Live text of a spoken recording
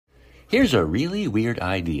Here's a really weird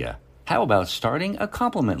idea. How about starting a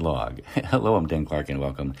compliment log? Hello, I'm Dan Clark and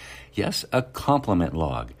welcome. Yes, a compliment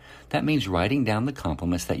log. That means writing down the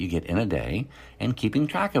compliments that you get in a day and keeping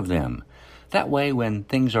track of them. That way, when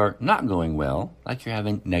things are not going well, like you're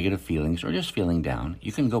having negative feelings or just feeling down,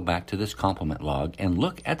 you can go back to this compliment log and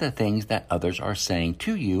look at the things that others are saying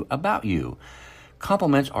to you about you.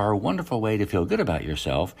 Compliments are a wonderful way to feel good about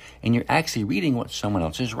yourself, and you're actually reading what someone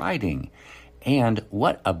else is writing. And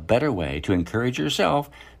what a better way to encourage yourself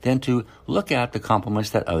than to look at the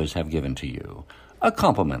compliments that others have given to you. A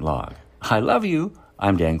compliment log. I love you.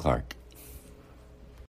 I'm Dan Clark.